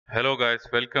Hello guys,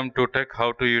 welcome to Tech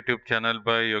How to YouTube channel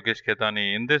by Yogesh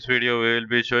Ketani. In this video, we will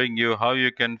be showing you how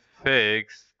you can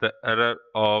fix the error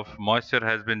of moisture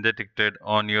has been detected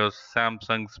on your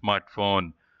Samsung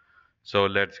smartphone. So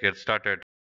let's get started.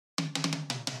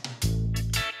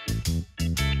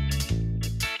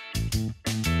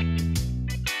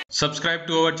 Subscribe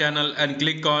to our channel and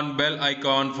click on bell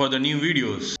icon for the new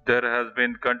videos. There has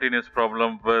been continuous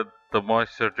problem with the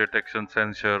moisture detection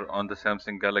sensor on the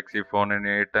Samsung Galaxy phone, and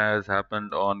it has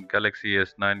happened on Galaxy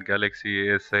S9, Galaxy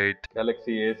S8,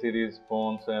 Galaxy A series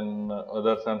phones and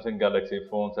other Samsung Galaxy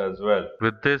phones as well.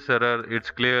 With this error,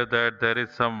 it's clear that there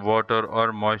is some water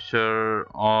or moisture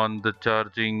on the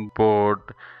charging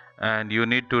port and you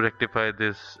need to rectify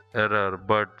this error,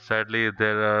 but sadly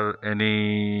there are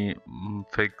any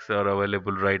fix are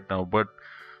available right now. But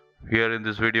here in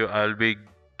this video, I'll be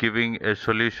giving a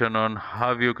solution on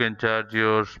how you can charge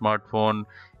your smartphone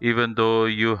even though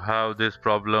you have this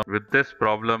problem. With this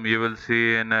problem, you will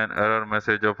see in an error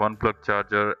message of unplugged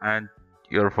charger and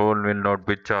your phone will not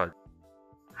be charged.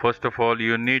 First of all,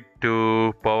 you need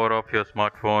to power off your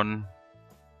smartphone.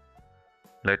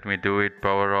 Let me do it,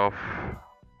 power off.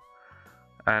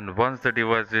 And once the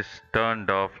device is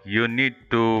turned off, you need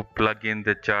to plug in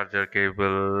the charger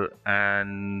cable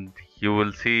and you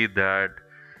will see that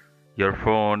your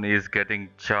phone is getting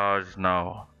charged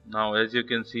now. Now as you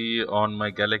can see on my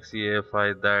Galaxy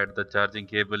A5 that the charging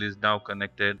cable is now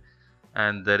connected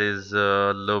and there is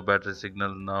a low battery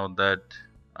signal. Now that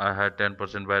I had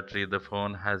 10% battery, the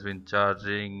phone has been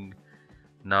charging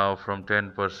now from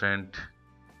 10%.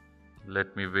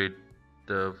 Let me wait,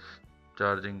 the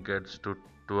charging gets to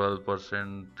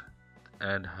 12%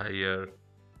 and higher.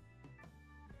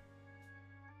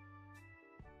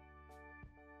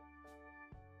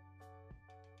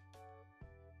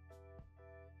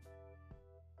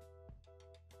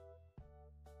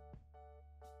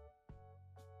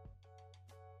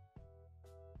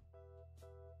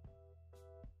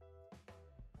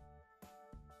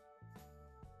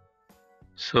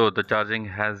 So the charging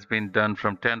has been done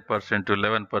from 10% to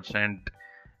 11%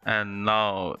 and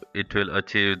now it will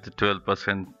achieve the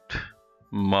 12%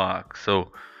 mark.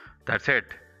 So that's it.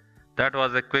 That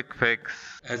was a quick fix.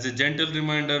 As a gentle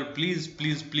reminder, please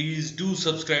do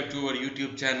subscribe to our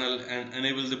YouTube channel and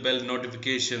enable the bell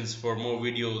notifications for more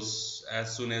videos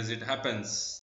as soon as it happens.